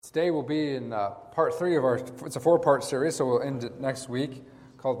Today we'll be in part 3 of it's a 4-part series, so we'll end it next week,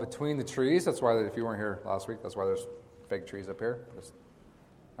 called Between the Trees. That's why, if you weren't here last week, that's why there's fake trees up here. It's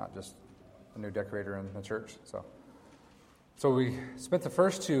not just a new decorator in the church. So we spent the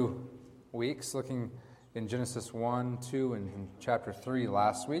first 2 weeks looking in Genesis 1, 2, and chapter 3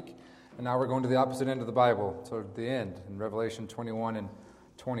 last week. And now we're going to the opposite end of the Bible, to the end, in Revelation 21 and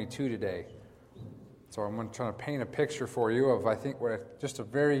 22 today. So I'm trying to paint a picture for you of, I think, I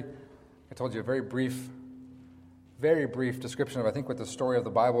told you, a very brief description of, I think, what the story of the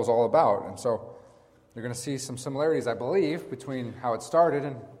Bible is all about. And so you're going to see some similarities, I believe, between how it started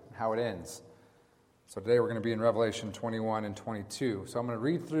and how it ends. So today we're going to be in Revelation 21 and 22. So I'm going to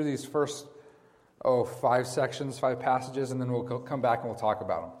read through these first, 5 passages, and then we'll come back and we'll talk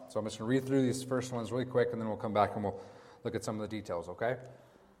about them. So I'm just going to read through these first ones really quick, and then we'll come back and we'll look at some of the details, okay?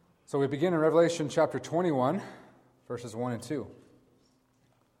 So we begin in Revelation chapter 21, verses 1 and 2.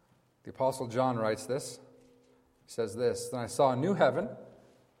 The Apostle John writes this. He says this, "Then I saw a new heaven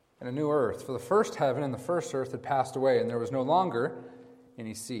and a new earth, for the first heaven and the first earth had passed away, and there was no longer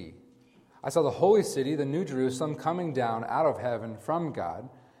any sea. I saw the holy city, the new Jerusalem, coming down out of heaven from God,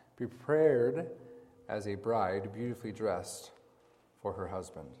 prepared as a bride beautifully dressed for her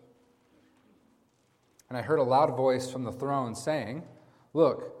husband. And I heard a loud voice from the throne saying,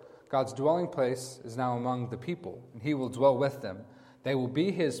 'Look, God's dwelling place is now among the people, and he will dwell with them. They will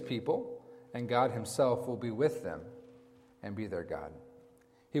be his people, and God himself will be with them and be their God.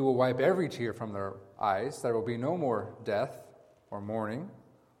 He will wipe every tear from their eyes. There will be no more death, or mourning,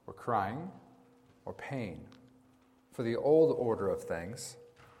 or crying, or pain, for the old order of things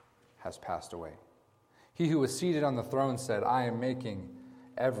has passed away.' He who was seated on the throne said, 'I am making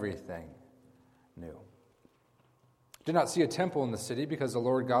everything new.' Did not see a temple in the city, because the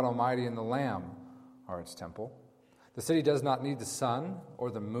Lord God Almighty and the Lamb are its temple. The city does not need the sun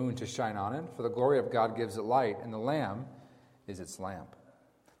or the moon to shine on it, for the glory of God gives it light, and the Lamb is its lamp.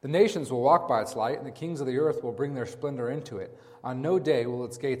 The nations will walk by its light, and the kings of the earth will bring their splendor into it. On no day will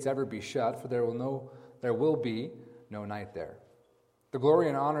its gates ever be shut, for there will be no night there. The glory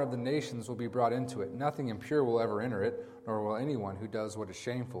and honor of the nations will be brought into it. Nothing impure will ever enter it, nor will anyone who does what is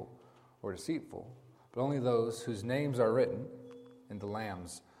shameful or deceitful, but only those whose names are written in the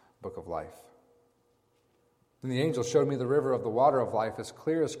Lamb's book of life.' Then the angel showed me the river of the water of life, as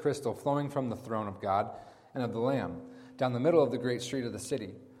clear as crystal, flowing from the throne of God and of the Lamb, down the middle of the great street of the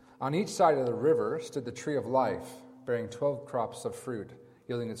city. On each side of the river stood the tree of life, bearing 12 crops of fruit,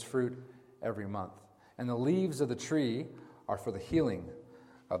 yielding its fruit every month. And the leaves of the tree are for the healing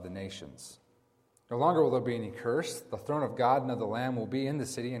of the nations. No longer will there be any curse. The throne of God and of the Lamb will be in the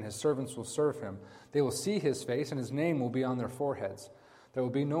city, and his servants will serve him. They will see his face, and his name will be on their foreheads. There will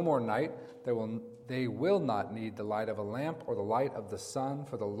be no more night. They will not need the light of a lamp or the light of the sun,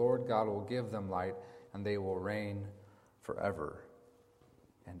 for the Lord God will give them light, and they will reign forever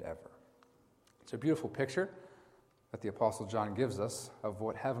and ever." It's a beautiful picture that the Apostle John gives us of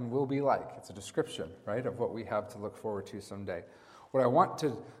what heaven will be like. It's a description, right, of what we have to look forward to someday. What I want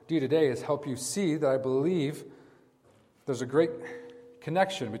to do today is help you see that I believe there's a great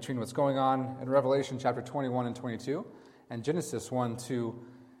connection between what's going on in Revelation chapter 21 and 22 and Genesis 1, 2,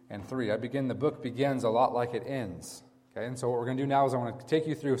 and 3. The book begins a lot like it ends. Okay, and so what we're going to do now is I want to take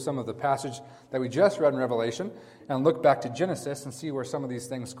you through some of the passage that we just read in Revelation and look back to Genesis and see where some of these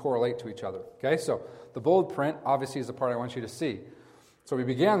things correlate to each other. Okay, so the bold print obviously is the part I want you to see. So we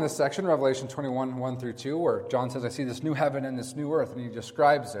began this section, Revelation 21, 1 through 2, where John says, "I see this new heaven and this new earth," and he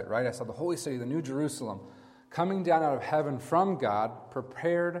describes it, right? "I saw the holy city, the new Jerusalem, coming down out of heaven from God,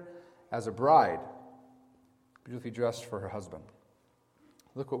 prepared as a bride, beautifully dressed for her husband."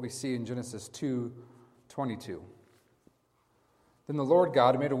 Look what we see in Genesis 2:22. "Then the Lord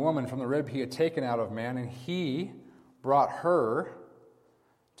God made a woman from the rib he had taken out of man, and he brought her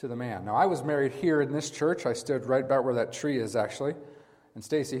to the man." Now, I was married here in this church. I stood right about where that tree is, actually. And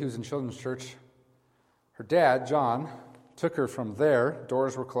Stacy, who's in children's church, her dad, John, took her from there.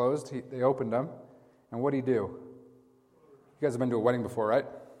 Doors were closed. They opened them. And what did he do? You guys have been to a wedding before, right?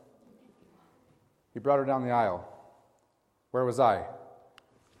 He brought her down the aisle. Where was I?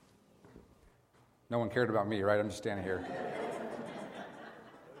 No one cared about me, right? I'm just standing here.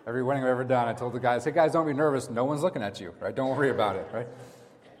 Every wedding I've ever done, I told the guys, "Hey, guys, don't be nervous. No one's looking at you, right? Don't worry about it, right?"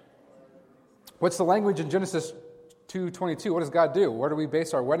 What's the language in Genesis 2:22? What does God do? Where do we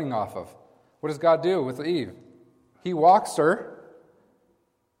base our wedding off of? What does God do with Eve? He walks her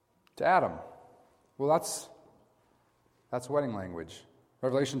to Adam. Well, that's wedding language.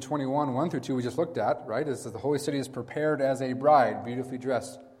 Revelation 21, 1 through 2 we just looked at, right? Is that the holy city is prepared as a bride, beautifully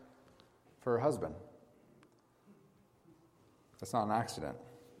dressed for her husband. That's not an accident.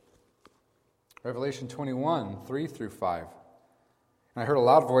 Revelation 21, 3 through 5. And I heard a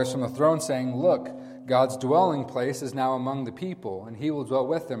loud voice from the throne saying, "Look, God's dwelling place is now among the people, and he will dwell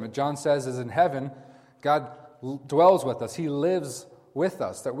with them." And John says, as in heaven, God dwells with us. He lives with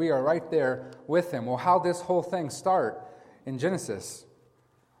us, that we are right there with him. Well, how did this whole thing start in Genesis?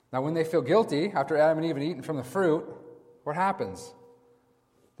 Now, when they feel guilty, after Adam and Eve had eaten from the fruit, what happens?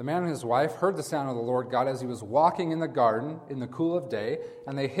 The man and his wife heard the sound of the Lord God as he was walking in the garden in the cool of day,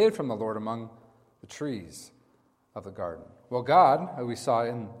 and they hid from the Lord among the trees of the garden. Well, God, as we saw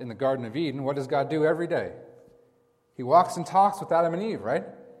in the Garden of Eden, what does God do every day? He walks and talks with Adam and Eve, right?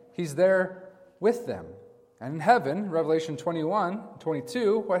 He's there with them. And in heaven, Revelation 21,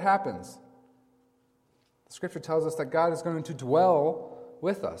 22, what happens? The Scripture tells us that God is going to dwell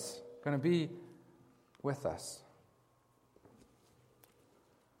with us, going to be with us.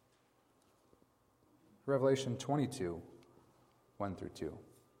 Revelation 22, 1 through 2.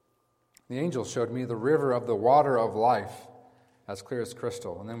 The angel showed me the river of the water of life, as clear as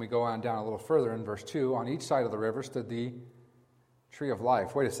crystal. And then we go on down a little further in verse 2. On each side of the river stood the tree of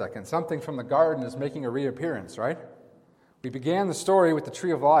life. Wait a second. Something from the garden is making a reappearance, right? We began the story with the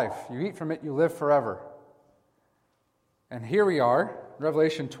tree of life. You eat from it, you live forever. And here we are,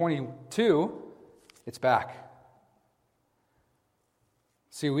 Revelation 22, it's back.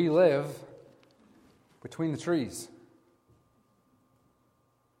 See, we live between the trees.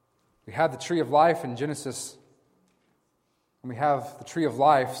 We had the tree of life in Genesis, and we have the tree of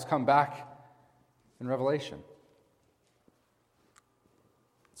life come back in Revelation.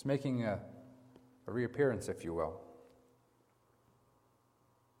 It's making a reappearance, if you will.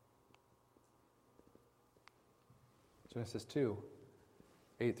 Genesis 2,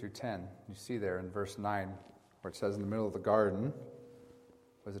 8 through 10. You see there in verse 9, where it says in the middle of the garden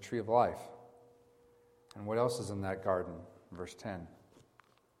was a tree of life. And what else is in that garden? Verse 10.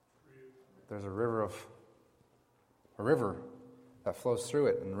 There's a river that flows through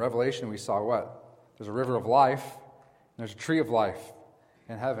it. In Revelation we saw what? There's a river of life, and there's a tree of life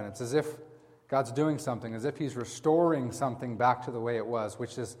in heaven. It's as if God's doing something, as if he's restoring something back to the way it was,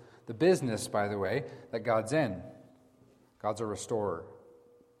 which is the business, by the way, that God's in. God's a restorer.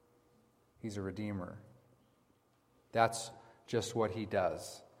 He's a redeemer. That's just what he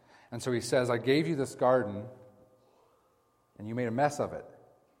does. And so he says, I gave you this garden, and you made a mess of it.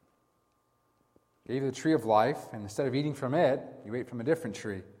 Gave you the tree of life, and instead of eating from it, you ate from a different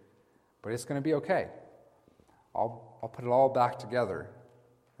tree. But it's going to be okay. I'll put it all back together.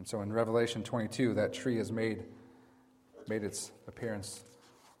 And so in Revelation 22, that tree has made its appearance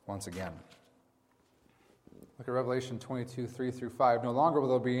once again. Look at Revelation 22, 3 through 5. No longer will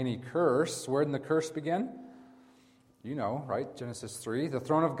there be any curse. Where did the curse begin? You know, right? Genesis 3. The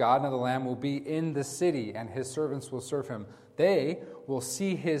throne of God and of the Lamb will be in the city, and his servants will serve him. They will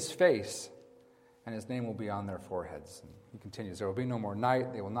see his face, and his name will be on their foreheads. And he continues, there will be no more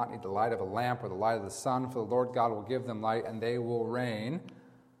night. They will not need the light of a lamp or the light of the sun, for the Lord God will give them light, and they will reign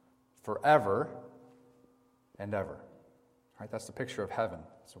forever and ever. All right, that's the picture of heaven.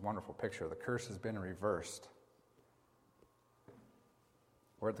 It's a wonderful picture. The curse has been reversed.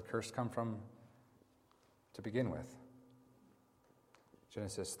 Where did the curse come from to begin with?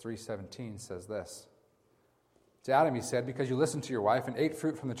 Genesis 3:17 says this. To Adam he said, because you listened to your wife and ate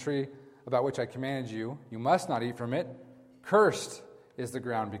fruit from the tree about which I commanded you, you must not eat from it. Cursed is the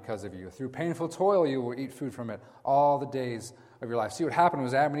ground because of you. Through painful toil you will eat food from it all the days of your life. See, what happened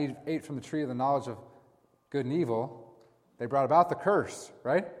was Adam and Eve ate from the tree of the knowledge of good and evil. They brought about the curse,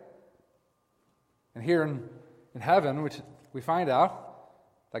 right? And here in heaven, which we find out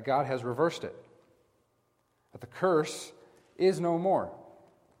that God has reversed it. That the curse is no more.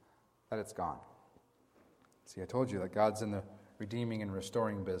 That it's gone. See, I told you that God's in the redeeming and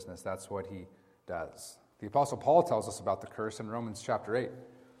restoring business. That's what he does. The Apostle Paul tells us about the curse in Romans chapter 8,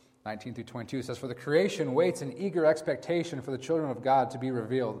 19 through 22. It says, for the creation waits in eager expectation for the children of God to be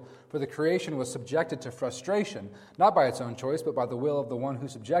revealed. For the creation was subjected to frustration, not by its own choice, but by the will of the one who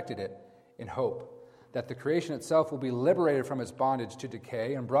subjected it, in hope that the creation itself will be liberated from its bondage to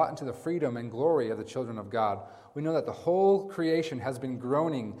decay and brought into the freedom and glory of the children of God. We know that the whole creation has been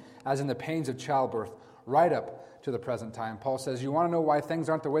groaning as in the pains of childbirth right up to the present time. Paul says, you want to know why things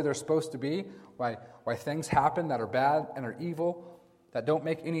aren't the way they're supposed to be? Why things happen that are bad and are evil, that don't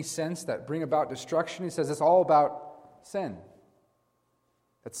make any sense, that bring about destruction? He says it's all about sin.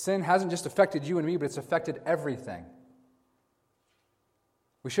 That sin hasn't just affected you and me, but it's affected everything.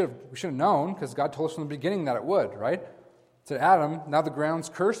 We should have known, because God told us from the beginning that it would, right? To Adam, now the ground's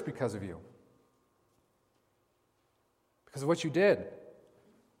cursed because of you. Because of what you did.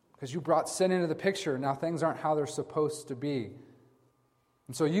 Because you brought sin into the picture, now things aren't how they're supposed to be.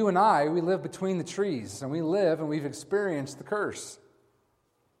 And so you and I, we live between the trees, and we live and we've experienced the curse.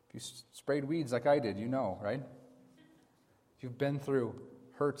 If you sprayed weeds like I did, you know, right? If you've been through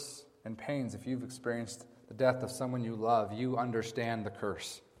hurts and pains, if you've experienced the death of someone you love, you understand the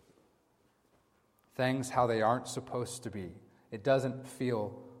curse. Things how they aren't supposed to be. It doesn't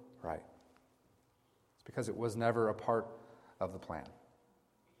feel right. It's because it was never a part of the plan.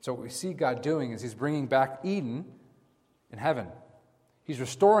 So what we see God doing is He's bringing back Eden in heaven. He's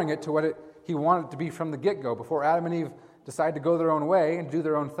restoring it to what He wanted it to be from the get-go, before Adam and Eve decided to go their own way and do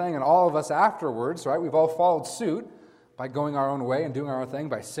their own thing, and all of us afterwards, right? We've all followed suit by going our own way and doing our own thing,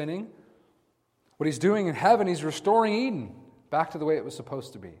 by sinning. What He's doing in heaven, He's restoring Eden back to the way it was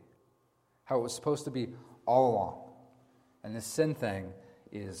supposed to be, how it was supposed to be all along. And this sin thing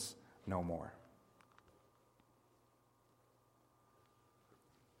is no more.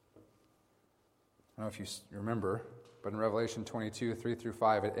 I don't know if you remember, but in Revelation 22, 3 through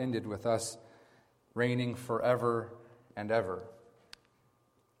 5, it ended with us reigning forever and ever,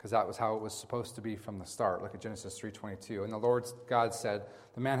 because that was how it was supposed to be from the start. Look at Genesis 3:22. And the Lord God said,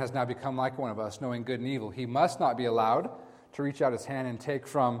 "The man has now become like one of us, knowing good and evil. He must not be allowed to reach out his hand and take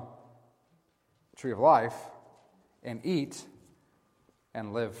from the tree of life and eat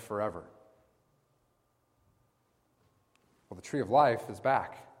and live forever." Well, the tree of life is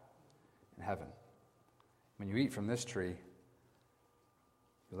back in heaven. When you eat from this tree,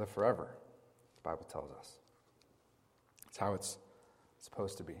 you live forever, the Bible tells us. It's how it's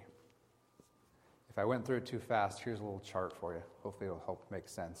supposed to be. If I went through it too fast, here's a little chart for you. Hopefully it'll help make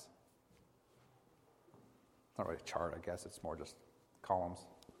sense. It's not really a chart, I guess. It's more just columns.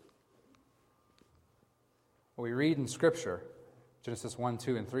 What we read in Scripture, Genesis 1,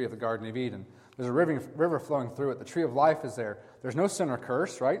 2, and 3 of the Garden of Eden, there's a river flowing through it. The tree of life is there. There's no sin or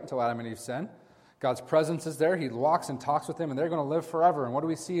curse, right, until Adam and Eve sin. God's presence is there. He walks and talks with them, and they're going to live forever. And what do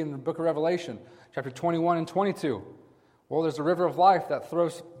we see in the book of Revelation, chapter 21 and 22? Well, there's a river of life that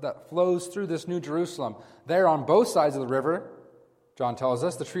flows through this New Jerusalem. There on both sides of the river, John tells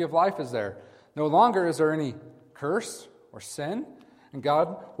us, the tree of life is there. No longer is there any curse or sin, and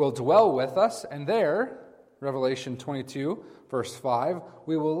God will dwell with us. And there, Revelation 22, verse 5,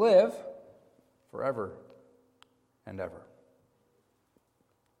 we will live forever and ever.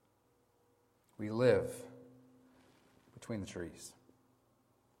 We live between the trees.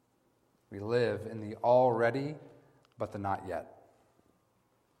 We live in the already, but the not yet.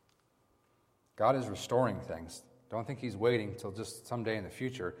 God is restoring things. Don't think He's waiting till just someday in the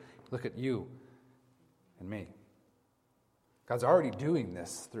future. Look at you and me. God's already doing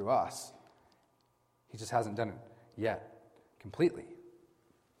this through us. He just hasn't done it yet completely.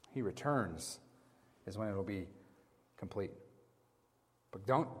 He returns is when it'll be complete. But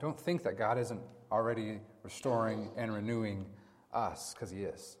don't think that God isn't already restoring and renewing us, because He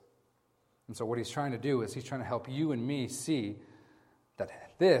is. And so what He's trying to do is He's trying to help you and me see that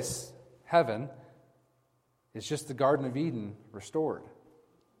this, heaven, is just the Garden of Eden restored.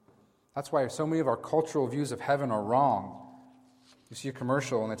 That's why so many of our cultural views of heaven are wrong. You see a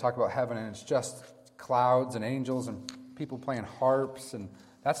commercial and they talk about heaven and it's just clouds and angels and people playing harps, and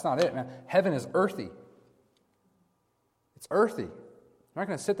that's not it, man. Heaven is earthy. It's earthy. You're not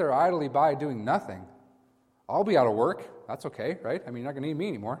going to sit there idly by doing nothing. I'll be out of work. That's okay, right? I mean, you're not going to need me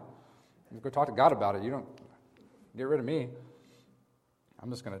anymore. You go talk to God about it. You don't get rid of me. I'll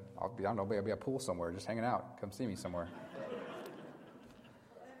be at a pool somewhere, just hanging out. Come see me somewhere.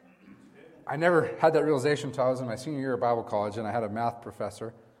 I never had that realization until I was in my senior year of Bible college, and I had a math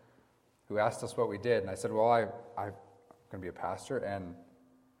professor who asked us what we did. And I said, well, I'm going to be a pastor, and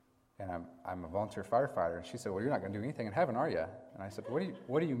I'm a volunteer firefighter. And she said, well, you're not going to do anything in heaven, are you? And I said,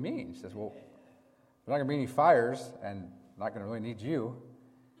 what do you mean? She says, well, there's not going to be any fires, and I'm not going to really need you.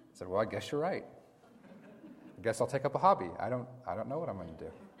 I said, well, I guess you're right. I guess I'll take up a hobby. I don't know what I'm going to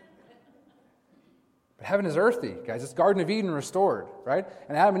do. But heaven is earthy, guys. It's Garden of Eden restored, right?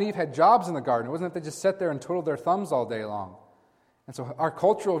 And Adam and Eve had jobs in the garden. It wasn't that they just sat there and twiddled their thumbs all day long. And so our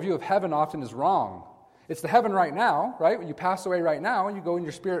cultural view of heaven often is wrong. It's the heaven right now, right? When you pass away right now and you go in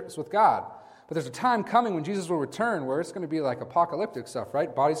your spirits with God. But there's a time coming when Jesus will return where it's going to be like apocalyptic stuff,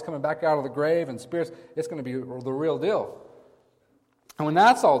 right? Bodies coming back out of the grave and spirits. It's going to be the real deal. And when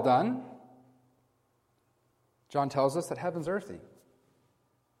that's all done, John tells us that heaven's earthy,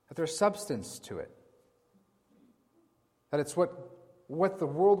 that there's substance to it, that it's what the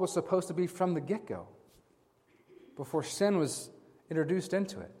world was supposed to be from the get-go, before sin was introduced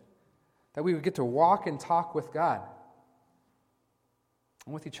into it, that we would get to walk and talk with God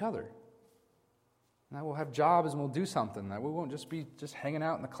and with each other, and that we'll have jobs and we'll do something, that we won't just be hanging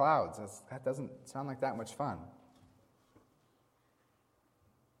out in the clouds. That doesn't sound like that much fun.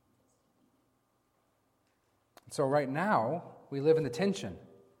 So right now, we live in the tension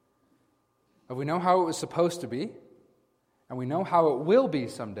of we know how it was supposed to be, and we know how it will be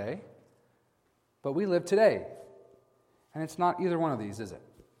someday, but we live today. And it's not either one of these, is it?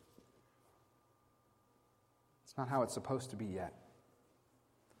 It's not how it's supposed to be yet.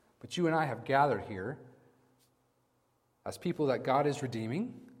 But you and I have gathered here as people that God is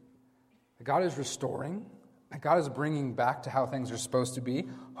redeeming, that God is restoring, that God is bringing back to how things are supposed to be,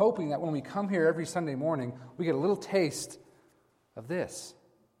 hoping that when we come here every Sunday morning, we get a little taste of this,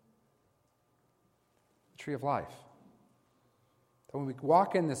 the tree of life. That when we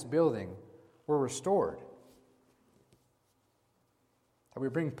walk in this building, we're restored. That we're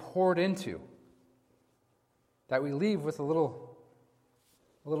being poured into. That we leave with a little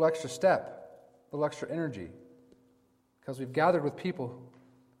extra step, a little extra energy. Because we've gathered with people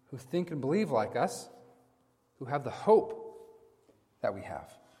who think and believe like us, who have the hope that we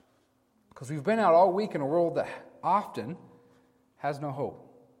have. Because we've been out all week in a world that often has no hope.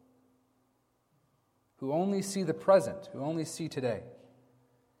 Who only see the present, who only see today.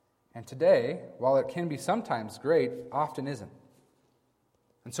 And today, while it can be sometimes great, often isn't.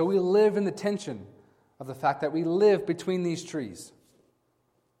 And so we live in the tension of the fact that we live between these trees.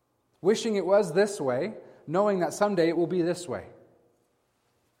 Wishing it was this way, knowing that someday it will be this way.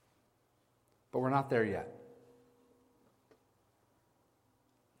 But we're not there yet.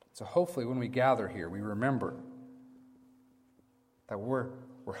 So hopefully when we gather here, we remember that we're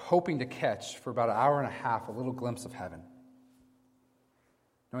hoping to catch for about an hour and a half a little glimpse of heaven.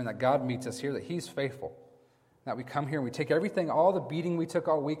 Knowing that God meets us here, that He's faithful. That we come here and we take everything, all the beating we took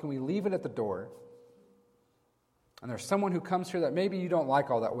all week, and we leave it at the door. And there's someone who comes here that maybe you don't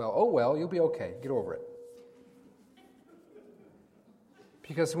like all that well. Oh well, you'll be okay. Get over it.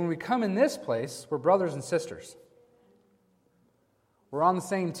 Because when we come in this place, we're brothers and sisters. We're on the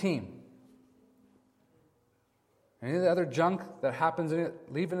same team. Any of the other junk that happens in it,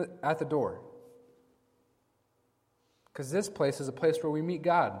 leave it at the door. Because this place is a place where we meet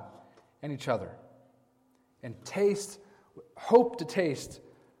God and each other. And hope to taste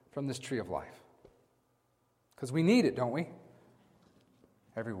from this tree of life. Because we need it, don't we?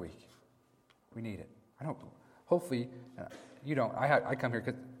 Every week. We need it. I don't, hopefully, you don't. I come here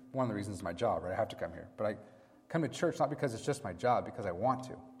because one of the reasons is my job, right? I have to come here. But I come to church not because it's just my job, because I want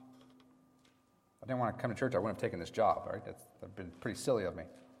to. If I didn't want to come to church, I wouldn't have taken this job, right? That's been pretty silly of me.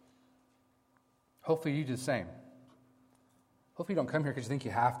 Hopefully you do the same. Hopefully you don't come here because you think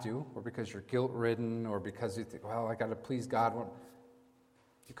you have to, or because you're guilt-ridden, or because you think, well, I got to please God.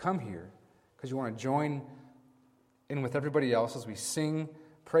 You come here because you want to join in with everybody else as we sing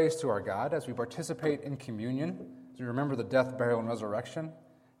praise to our God, as we participate in communion, as we remember the death, burial, and resurrection,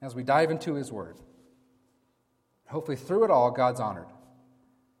 and as we dive into His Word. Hopefully through it all, God's honored.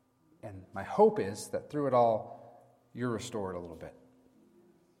 And my hope is that through it all, you're restored a little bit.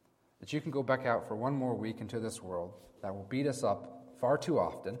 That you can go back out for one more week into this world that will beat us up far too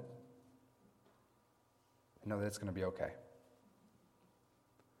often and know that it's going to be okay.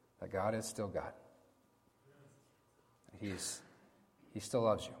 That God is still God. He still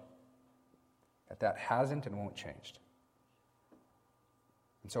loves you. That hasn't and won't change.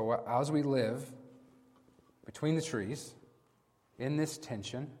 And so as we live between the trees, in this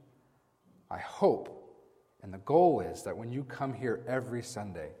tension, I hope, and the goal is that when you come here every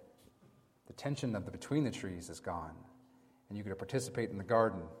Sunday, the tension of the between the trees is gone, and you get to participate in the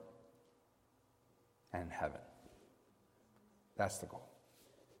garden and in heaven. That's the goal.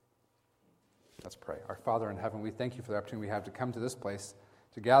 Let's pray. Our Father in heaven, we thank you for the opportunity we have to come to this place,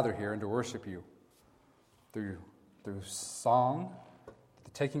 to gather here and to worship you through song,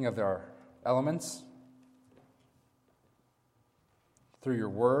 the taking of our elements, through your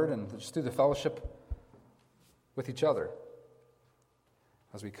word, and just through the fellowship with each other.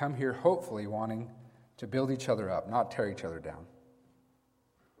 As we come here, hopefully wanting to build each other up, not tear each other down.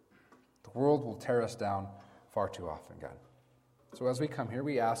 The world will tear us down far too often, God. So as we come here,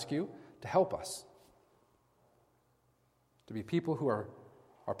 we ask you to help us to be people who are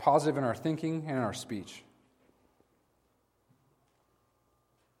positive in our thinking and in our speech,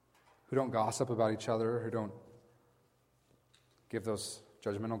 who don't gossip about each other, who don't give those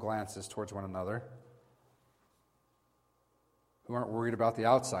judgmental glances towards one another, who aren't worried about the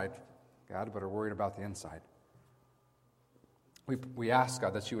outside, God, but are worried about the inside. We ask,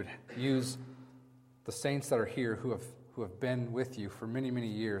 God, that you would use the saints that are here who have been with you for many, many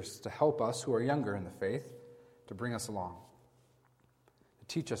years to help us who are younger in the faith, to bring us along, to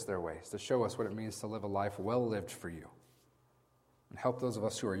teach us their ways, to show us what it means to live a life well lived for you, and help those of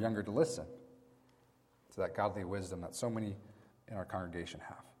us who are younger to listen to that godly wisdom that so many in our congregation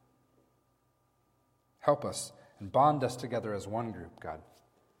have. Help us and bond us together as one group, God.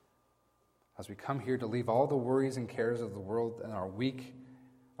 As we come here to leave all the worries and cares of the world and our week,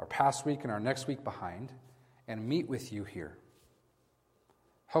 our past week and our next week behind, and meet with you here.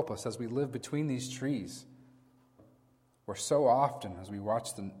 Help us as we live between these trees, where so often as we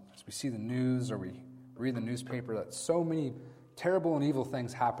see the news or we read the newspaper, that so many terrible and evil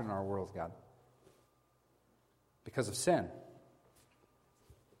things happen in our world, God. Because of sin.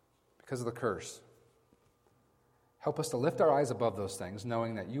 Because of the curse. Help us to lift our eyes above those things,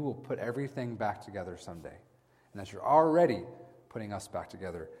 knowing that you will put everything back together someday, and that you're already putting us back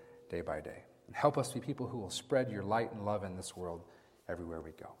together day by day. And help us be people who will spread your light and love in this world everywhere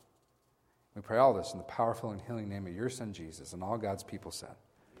we go. We pray all this in the powerful and healing name of your Son, Jesus, and all God's people said.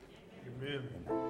 Amen. Amen.